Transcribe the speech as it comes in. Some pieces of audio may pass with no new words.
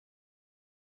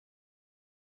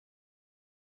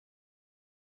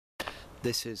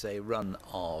This is a run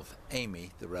of Amy,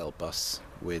 the railbus,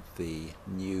 with the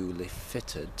newly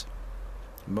fitted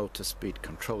motor speed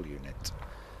control unit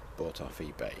bought off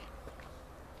eBay.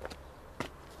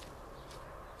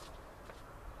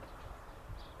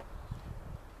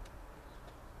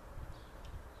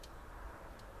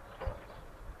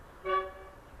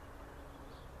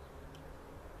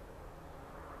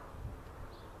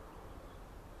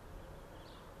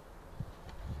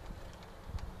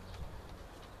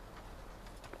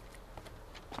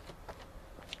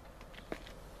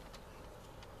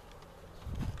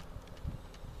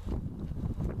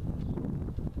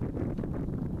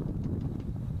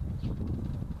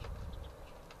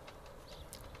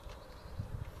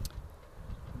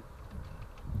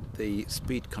 The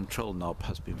speed control knob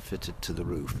has been fitted to the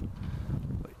roof,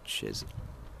 which is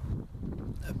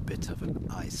a bit of an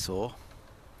eyesore.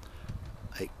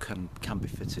 It can be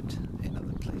fitted in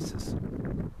other places.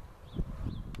 There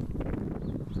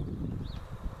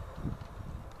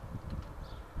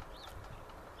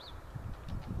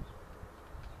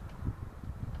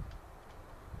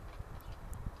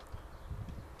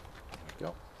we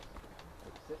go.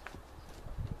 That's it.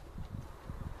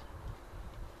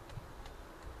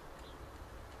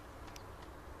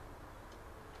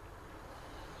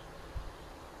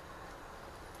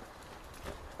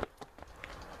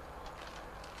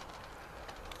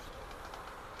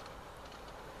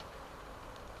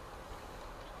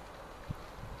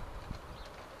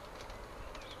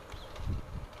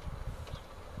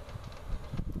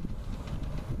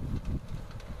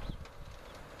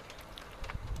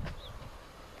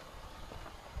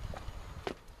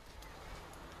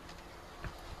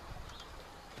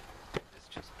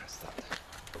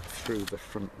 Through the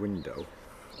front window.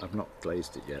 I've not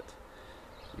glazed it yet.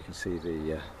 You can see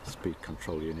the speed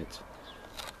control unit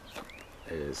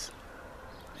is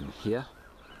in here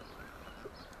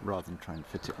rather than try and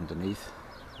fit it underneath.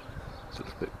 It's a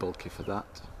little bit bulky for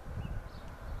that,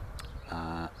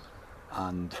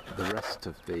 and the rest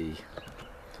of the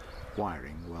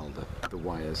wiring, well, the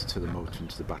wires to the motor and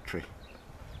to the battery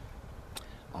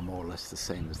are more or less the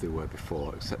same as they were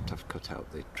before, except I've cut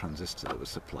out the transistor that was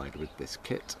supplied with this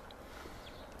kit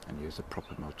and use a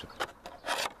proper motor,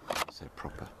 I say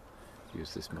proper,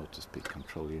 use this motor speed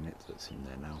control unit that's in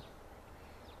there now,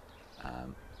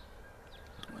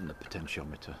 and the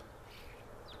potentiometer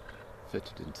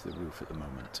fitted into the roof at the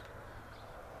moment.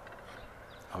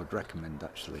 I would recommend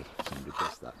actually if somebody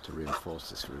does that to reinforce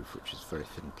this roof, which is very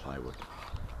thin plywood.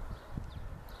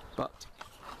 But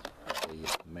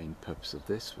the main purpose of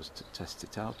this was to test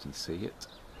it out and see it,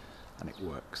 and it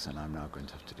works, and I'm now going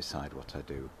to have to decide what I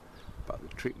do about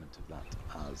the treatment of that,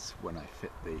 as when I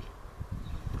fit the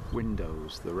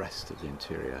windows, the rest of the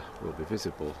interior will be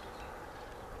visible,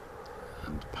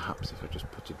 and perhaps if I just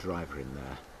put a driver in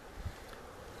there,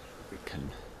 we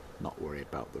can not worry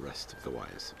about the rest of the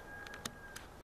wires.